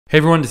Hey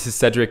everyone, this is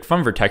Cedric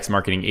from Vertex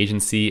Marketing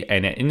Agency,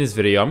 and in this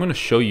video I'm going to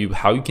show you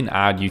how you can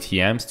add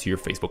UTMs to your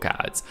Facebook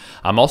ads.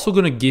 I'm also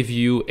going to give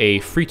you a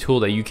free tool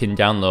that you can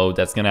download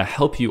that's going to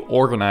help you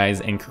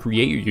organize and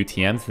create your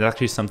UTMs. It's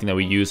actually something that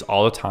we use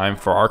all the time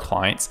for our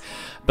clients.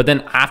 But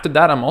then after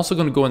that, I'm also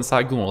going to go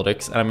inside Google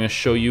Analytics and I'm going to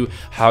show you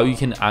how you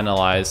can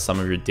analyze some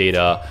of your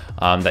data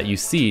that you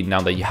see now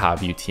that you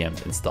have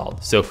UTMs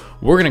installed. So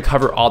we're going to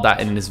cover all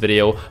that in this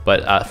video,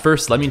 but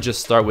first let me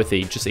just start with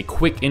just a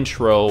quick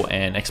intro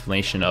and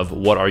explanation of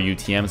what are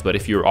UTMs. But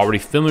if you're already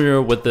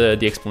familiar with the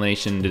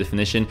explanation, the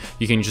definition,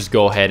 you can just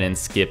go ahead and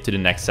skip to the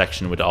next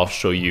section, which I'll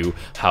show you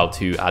how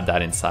to add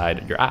that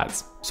inside your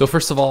ads. So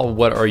first of all,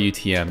 what are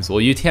UTMs? Well,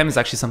 UTM is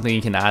actually something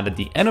you can add at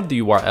the end of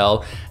the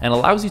URL and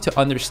allows you to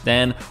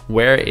understand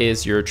where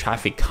is your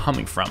traffic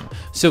coming from.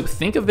 So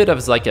think of it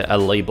as like a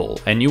label,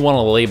 and you want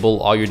to label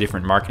all your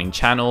different marketing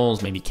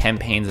channels, maybe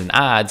campaigns and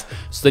ads,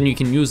 so then you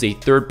can use a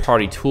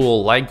third-party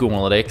tool like Google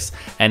Analytics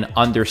and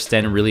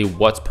understand really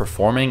what's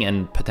performing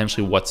and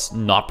potentially what's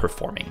not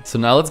performing. So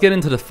now let's get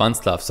into the fun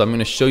stuff. So I'm going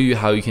to show you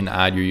how you can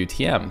add your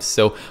UTMs.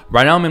 So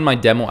right now I'm in my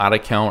demo ad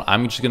account.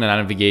 I'm just going to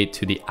navigate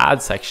to the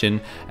ad section,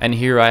 and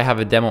here I have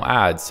a demo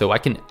ad. So I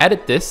can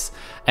edit this,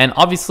 and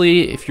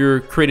obviously if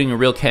you're creating a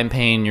real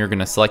campaign, you're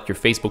gonna select your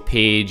Facebook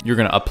page, you're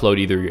gonna upload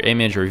either your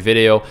image or your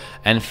video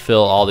and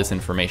fill all this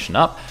information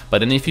up. But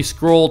then if you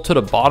scroll to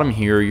the bottom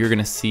here, you're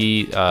gonna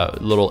see a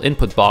little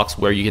input box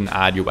where you can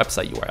add your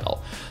website URL.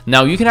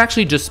 Now you can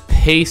actually just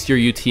paste your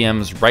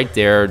UTMs right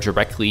there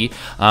directly,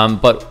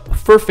 but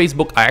for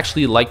Facebook, I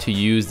actually like to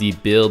use the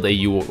build a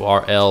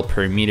URL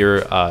per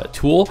meter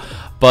tool.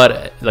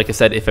 But like I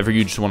said, if ever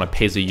you just want to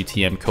paste a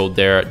UTM code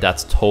there,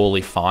 that's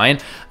totally fine.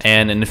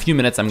 And in a few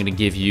minutes, I'm going to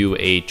give you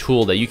a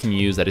tool that you can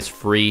use that is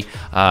free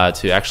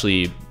to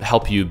actually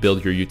help you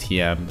build your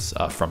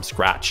UTMs from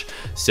scratch.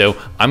 So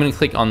I'm going to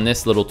click on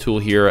this little tool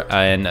here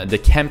and the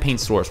campaign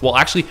source. Well,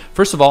 actually,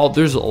 first of all,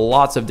 there's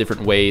lots of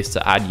different ways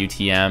to add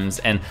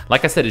UTMs. And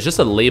like I said, it's just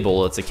a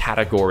label, it's a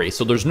category.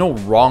 So there's no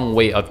wrong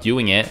way of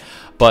doing it.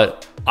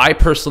 But I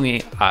personally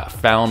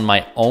found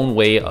my own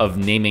way of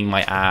naming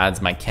my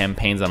ads, my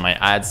campaigns on my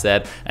ad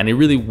set, and it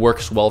really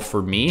works well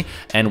for me.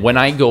 And when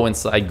I go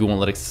inside Google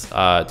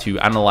Analytics to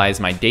analyze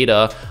my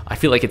data, I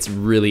feel like it's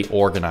really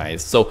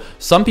organized. So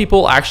some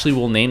people actually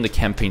will name the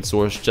campaign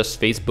source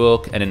just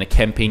Facebook, and then a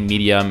campaign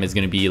medium is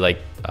going to be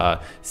like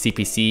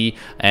CPC,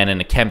 and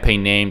in a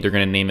campaign name, they're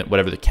going to name it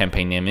whatever the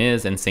campaign name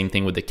is, and same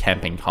thing with the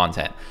campaign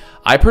content.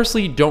 I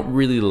personally don't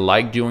really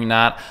like doing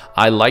that.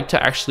 I like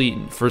to actually,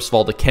 first of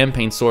all, the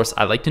campaign source,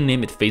 I like to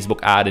name it Facebook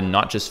ad and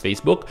not just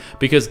Facebook,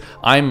 because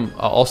I'm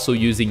also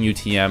using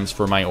UTMs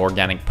for my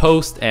organic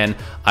post, and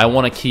I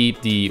want to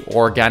keep the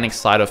organic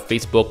side of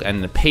Facebook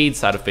and the paid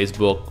side of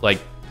Facebook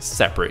like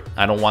separate.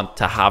 I don't want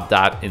to have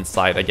that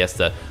inside, I guess,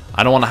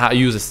 I don't want to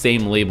use the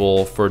same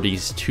label for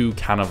these two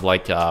kind of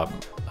like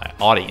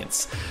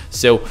audience.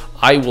 So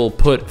I will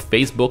put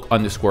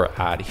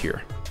Facebook_ad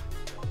here.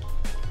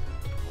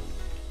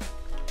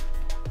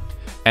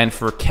 And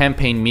for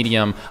campaign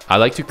medium, I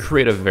like to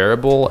create a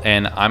variable,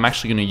 and I'm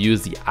actually going to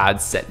use the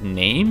ad set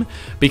name,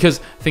 because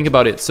think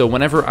about it. So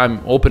whenever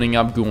I'm opening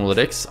up Google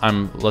Analytics,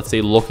 I'm, let's say,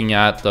 looking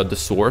at the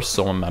source.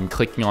 So I'm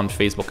clicking on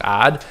Facebook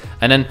ad,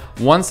 and then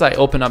once I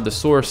open up the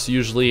source,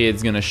 usually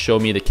it's going to show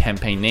me the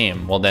campaign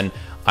name. Well, then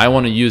I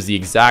want to use the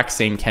exact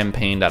same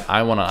campaign that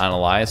I want to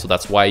analyze. So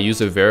that's why I use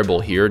a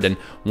variable here. Then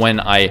when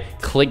I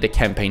click the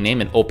campaign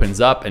name, it opens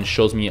up and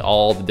shows me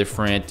all the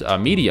different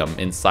medium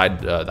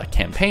inside that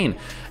campaign.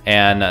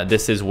 And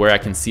this is where I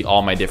can see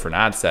all my different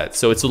ad sets.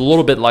 So it's a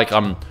little bit like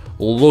I'm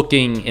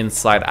looking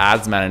inside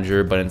Ads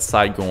Manager, but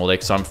inside Google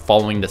Analytics. So I'm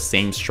following the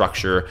same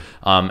structure.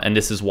 And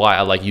this is why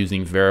I like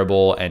using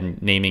variable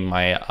and naming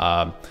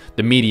my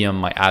the medium,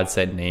 my ad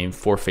set name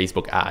for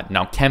Facebook ad.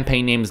 Now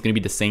campaign name is going to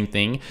be the same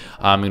thing.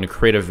 I'm going to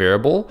create a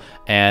variable,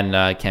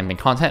 and campaign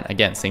content,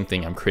 again, same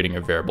thing. I'm creating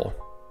a variable.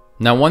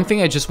 Now, one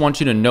thing I just want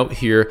you to note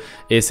here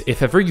is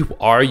if ever you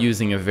are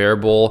using a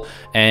variable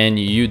and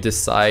you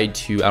decide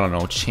to, I don't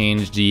know,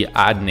 change the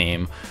ad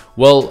name,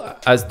 well,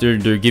 as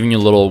they're giving you a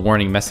little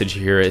warning message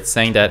here, it's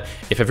saying that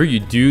if ever you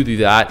do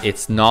that,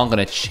 it's not going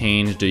to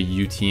change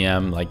the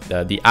UTM, like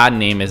the ad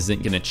name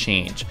isn't going to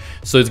change.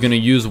 So it's going to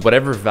use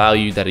whatever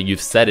value that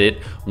you've set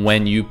it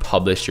when you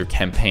publish your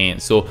campaign.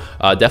 So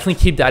definitely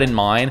keep that in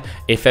mind.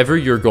 If ever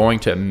you're going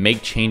to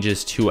make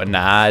changes to an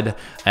ad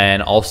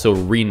and also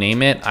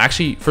rename it,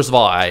 actually, first of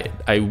all,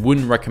 I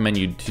wouldn't recommend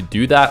you to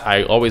do that.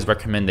 I always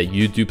recommend that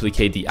you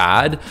duplicate the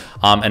ad,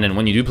 and then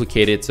when you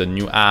duplicate it, it's a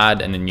new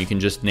ad, and then you can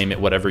just name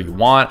it whatever you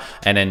want,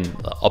 and then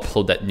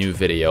upload that new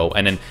video,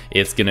 and then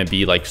it's gonna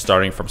be like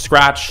starting from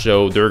scratch.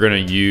 So they're gonna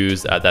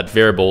use that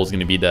variable is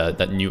gonna be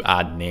that new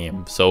ad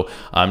name. So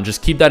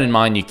just keep that in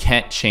mind. You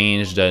can't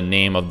change the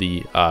name of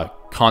the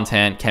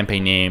content,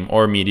 campaign name,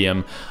 or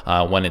medium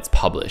when it's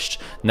published.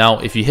 Now,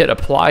 if you hit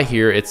apply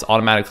here, it's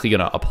automatically going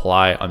to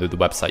apply under the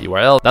website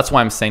URL. That's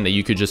why I'm saying that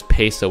you could just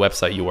paste a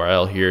website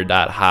URL here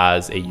that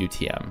has a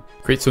UTM.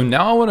 Great, so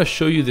now I want to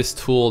show you this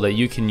tool that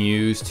you can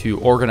use to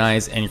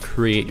organize and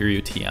create your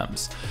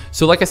UTMs.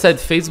 So like I said,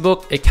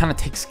 Facebook, it kind of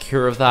takes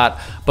care of that,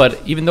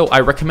 but even though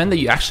I recommend that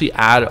you actually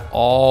add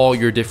all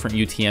your different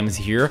UTMs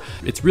here,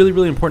 it's really,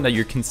 really important that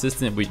you're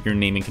consistent with your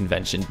naming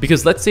convention.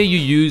 Because let's say you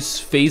use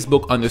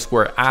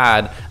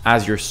Facebook_ad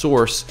as your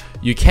source,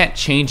 you can't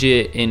change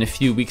it in a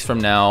few weeks from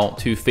now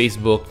to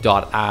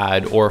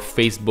Facebook.ad or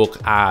Facebook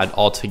ad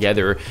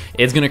altogether.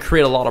 It's gonna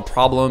create a lot of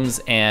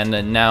problems,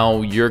 and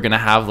now you're gonna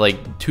have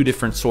like two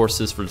different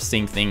sources for the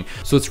same thing.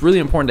 So it's really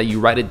important that you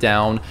write it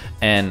down,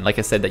 and like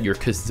I said, that you're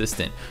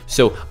consistent.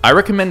 So I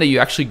recommend that you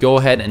actually go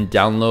ahead and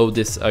download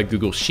this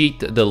Google Sheet.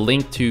 The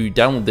link to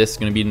download this is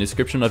gonna be in the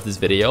description of this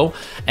video,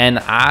 and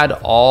add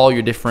all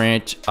your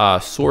different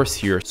source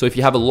here. So if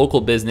you have a local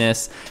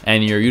business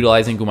and you're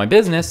utilizing Google My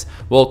Business,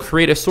 well,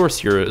 create a source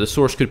here. The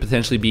source could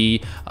potentially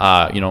be,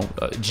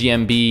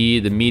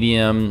 GMB, the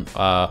medium,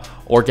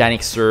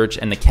 organic search,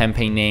 and the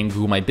campaign name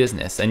Google My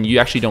Business. And you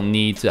actually don't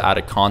need to add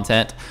a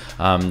content.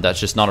 That's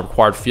just not a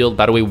required field.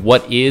 By the way,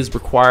 what is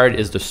required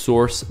is the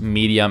source,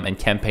 medium, and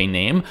campaign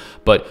name,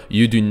 but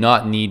you do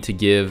not need to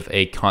give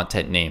a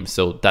content name.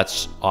 So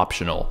that's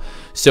optional.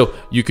 So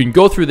you can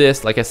go through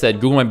this. Like I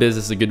said, Google My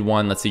Business is a good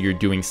one. Let's say you're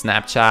doing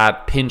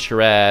Snapchat,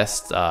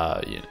 Pinterest,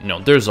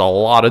 there's a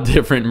lot of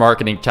different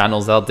marketing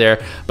channels out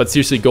there, but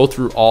seriously, go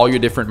through all your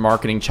different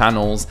marketing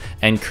channels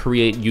and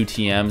create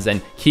UTMs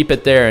and keep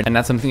it there. And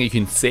that's something that you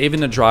can save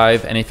in a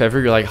drive. And if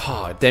ever you're like,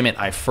 oh, damn it,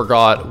 I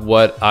forgot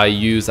what I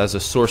use as a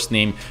source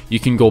name, you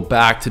can go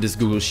back to this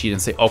Google Sheet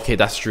and say, okay,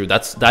 that's true.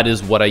 That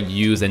is what I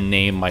use and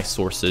name my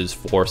sources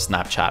for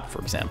Snapchat,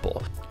 for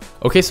example.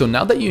 Okay, so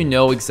now that you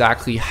know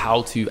exactly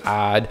how to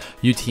add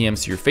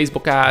UTMs to your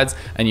Facebook ads,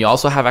 and you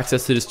also have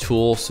access to this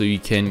tool so you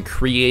can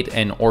create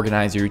and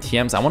organize your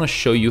UTMs, I want to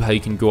show you how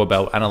you can go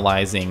about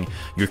analyzing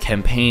your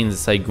campaigns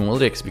inside Google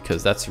Analytics,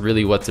 because that's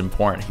really what's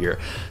important here.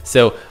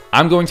 So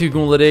I'm going to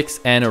Google Analytics,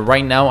 and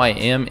right now I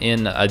am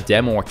in a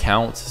demo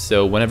account.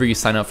 So whenever you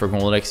sign up for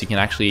Google Analytics, you can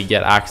actually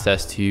get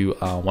access to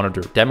one of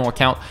their demo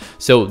account.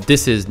 So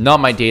this is not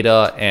my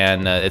data,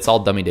 and it's all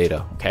dummy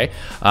data, okay?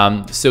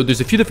 So there's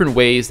a few different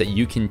ways that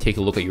you can take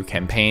a look at your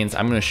campaigns.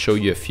 I'm gonna show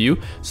you a few.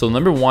 So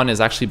number one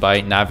is actually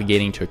by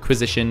navigating to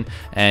acquisition,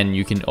 and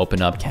you can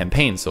open up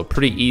campaigns. So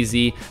pretty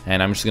easy,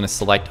 and I'm just gonna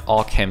select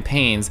all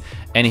campaigns,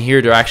 and here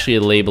they're actually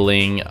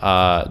labeling,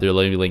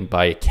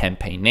 by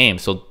campaign name.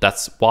 So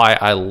that's why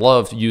I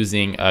love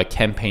using a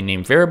campaign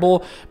name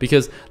variable,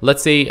 because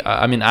let's say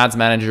I'm in Ads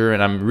Manager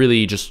and I'm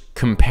really just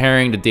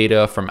comparing the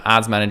data from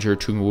Ads Manager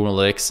to Google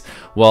Analytics.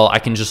 Well, I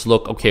can just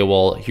look, okay,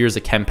 well, here's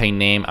a campaign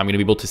name. I'm gonna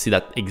be able to see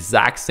that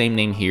exact same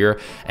name here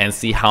and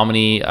see how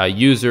many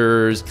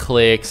users,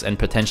 clicks, and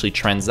potentially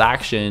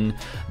transaction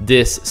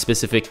this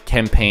specific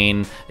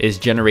campaign is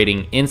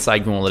generating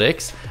inside Google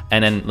Analytics.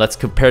 And then let's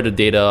compare the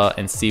data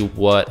and see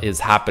what is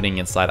happening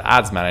inside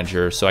Ads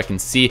Manager, so I can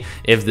see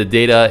if the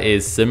data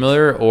is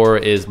similar or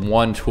is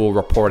one tool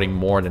reporting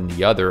more than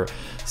the other.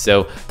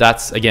 So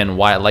that's, again,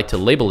 why I like to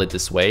label it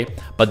this way.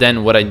 But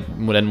then what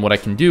I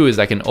can do is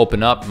I can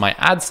open up my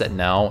ad set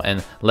now,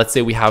 and let's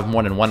say we have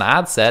more than one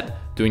ad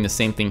set doing the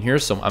same thing here.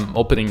 So I'm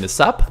opening this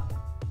up.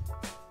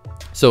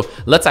 So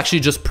let's actually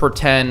just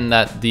pretend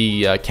that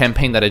the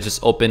campaign that I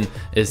just opened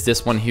is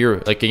this one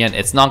here. Like, again,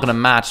 it's not gonna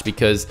match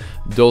because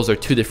those are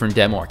two different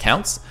demo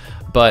accounts.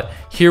 But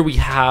here we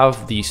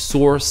have the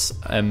source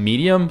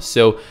medium.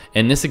 So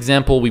in this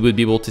example, we would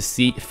be able to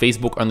see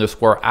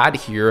Facebook_ad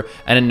here.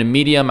 And in the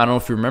medium, I don't know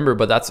if you remember,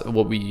 but that's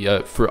what we,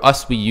 for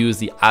us, we use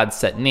the ad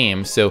set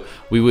name. So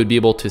we would be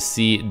able to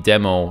see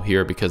demo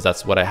here because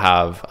that's what I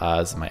have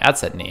as my ad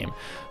set name.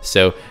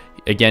 So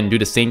again, do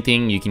the same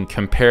thing. You can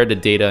compare the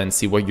data and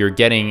see what you're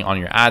getting on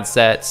your ad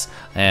sets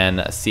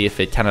and see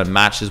if it kind of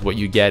matches what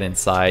you get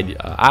inside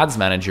Ads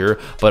Manager.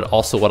 But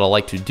also what I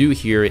like to do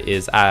here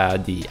is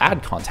add the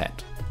ad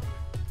content.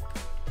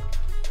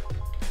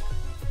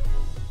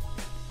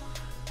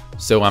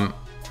 So I'm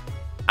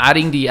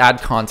adding the ad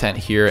content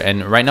here,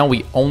 and right now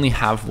we only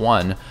have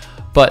one,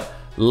 but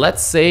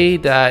let's say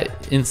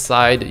that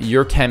inside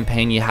your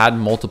campaign you had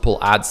multiple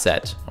ad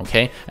set,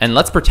 okay? And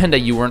let's pretend that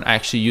you weren't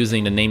actually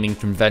using the naming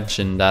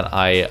convention that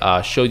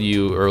I showed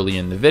you early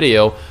in the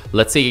video.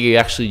 Let's say you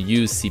actually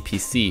use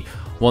CPC.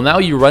 Well, now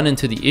you run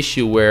into the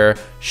issue where,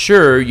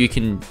 sure, you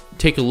can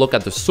take a look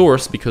at the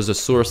source because the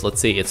source,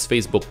 let's say it's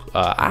Facebook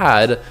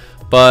ad,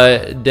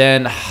 but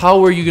then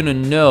how are you gonna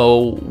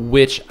know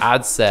which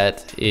ad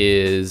set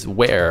is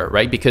where,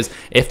 right? Because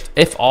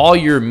if all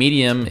your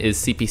medium is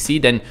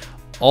CPC, then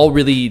all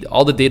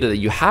the data that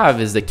you have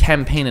is the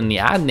campaign and the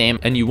ad name,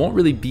 and you won't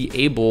really be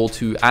able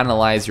to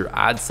analyze your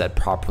ad set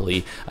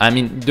properly. I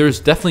mean, there's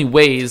definitely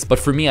ways, but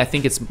for me, I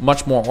think it's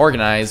much more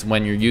organized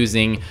when you're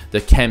using the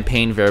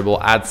campaign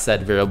variable, ad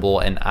set variable,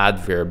 and ad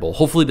variable.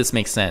 Hopefully this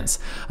makes sense.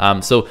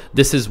 So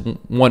this is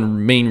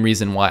one main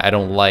reason why I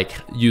don't like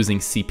using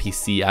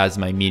CPC as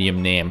my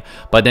medium name.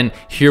 But then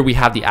here we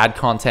have the ad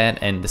content,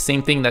 and the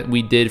same thing that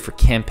we did for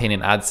campaign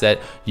and ad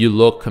set. You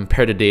look,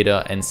 compare the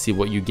data, and see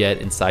what you get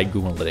inside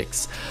Google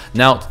Analytics.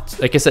 Now,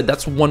 like I said,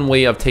 that's one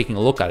way of taking a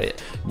look at it.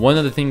 One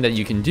other thing that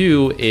you can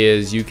do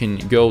is you can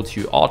go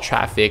to all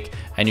traffic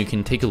and you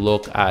can take a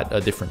look at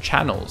different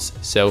channels.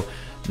 So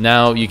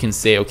now you can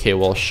say, okay,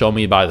 well, show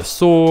me by the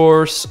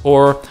source,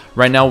 or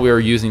right now we're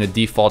using the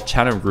default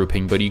channel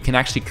grouping, but you can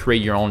actually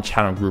create your own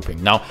channel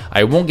grouping. Now,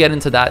 I won't get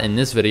into that in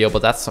this video,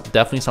 but that's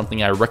definitely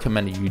something I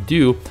recommend that you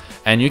do.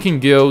 And you can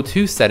go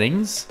to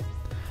settings,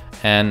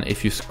 and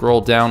if you scroll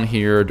down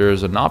here,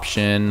 there's an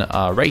option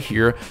right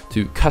here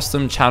to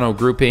custom channel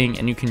grouping,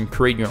 and you can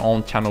create your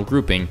own channel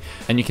grouping.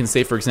 And you can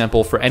say, for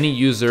example, for any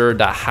user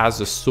that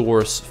has a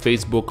source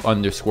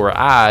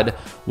Facebook_ad,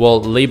 well,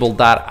 label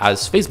that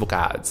as Facebook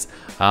ads.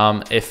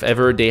 If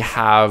ever they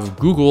have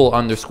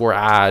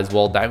Google_ads,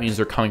 well, that means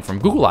they're coming from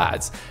Google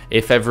ads.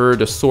 If ever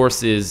the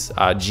source is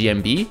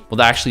GMB, well,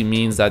 that actually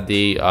means that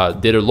they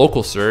did a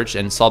local search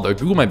and saw the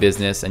Google My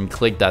Business and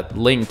clicked that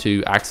link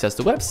to access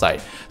the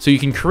website. So you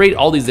can create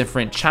all these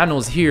different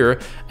channels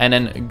here and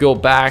then go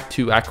back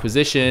to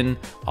acquisition,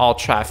 all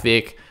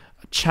traffic,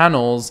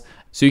 channels,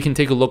 so you can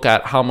take a look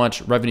at how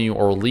much revenue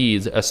or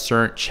leads a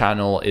certain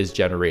channel is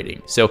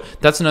generating. So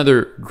that's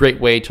another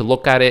great way to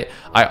look at it.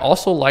 I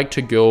also like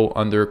to go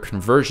under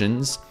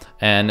conversions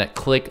and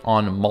click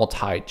on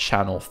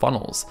multi-channel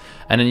funnels.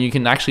 And then you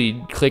can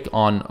actually click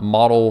on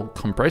model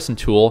comparison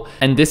tool.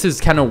 And this is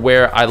kind of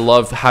where I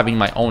love having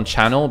my own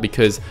channel,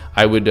 because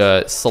I would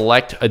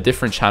select a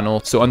different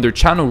channel. So under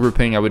channel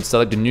grouping, I would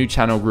select a new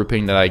channel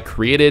grouping that I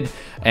created,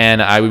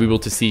 and I would be able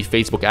to see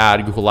Facebook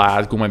ad, Google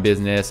ads, Google My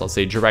Business, let's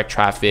say direct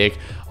traffic,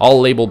 all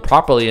labeled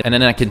properly. And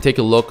then I can take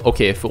a look,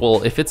 okay,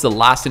 if it's the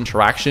last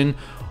interaction,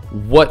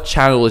 what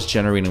channel is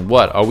generating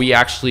what? Are we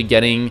actually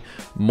getting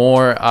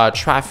more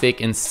traffic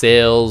and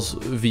sales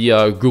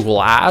via Google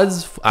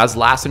ads as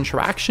last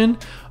interaction?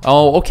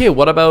 Oh, okay,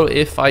 what about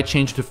if I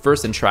change to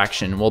first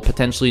interaction? Well,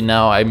 potentially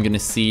now I'm gonna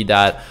see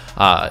that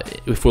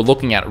if we're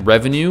looking at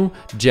revenue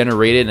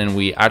generated and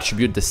we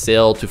attribute the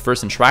sale to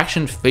first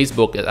interaction,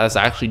 Facebook is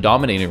actually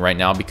dominating right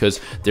now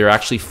because they're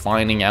actually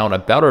finding out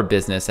about our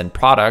business and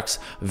products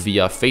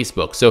via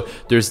Facebook. So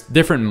there's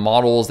different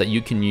models that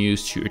you can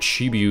use to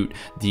attribute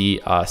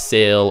the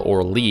sale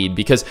or lead,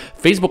 because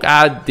Facebook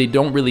ad, they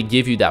don't really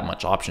give you that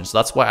much option. So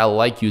that's why I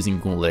like using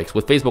Google Analytics.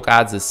 With Facebook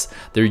ads,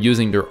 they're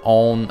using their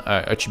own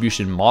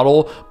attribution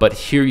model, but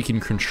here you can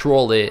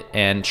control it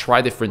and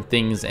try different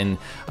things and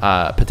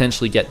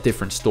potentially get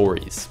different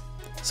stories.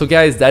 So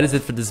guys, that is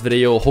it for this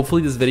video.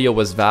 Hopefully this video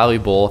was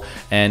valuable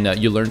and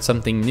you learned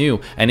something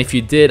new. And if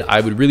you did, I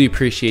would really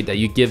appreciate that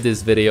you give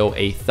this video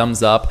a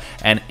thumbs up.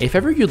 And if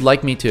ever you'd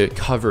like me to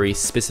cover a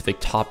specific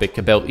topic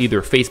about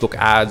either Facebook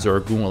ads or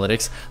Google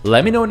Analytics,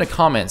 let me know in the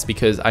comments,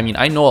 because I mean,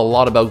 I know a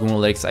lot about Google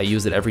Analytics. I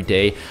use it every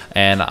day,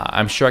 and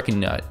I'm sure I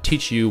can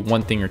teach you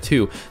one thing or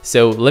two.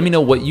 So let me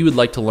know what you would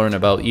like to learn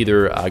about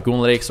either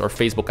Google Analytics or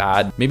Facebook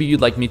ad. Maybe you'd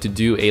like me to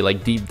do a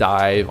deep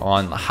dive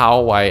on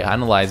how I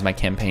analyze my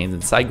campaigns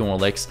inside Google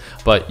Analytics.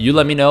 But you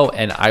let me know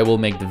and I will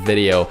make the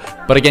video.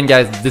 But again,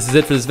 guys, this is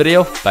it for this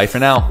video. Bye for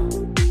now.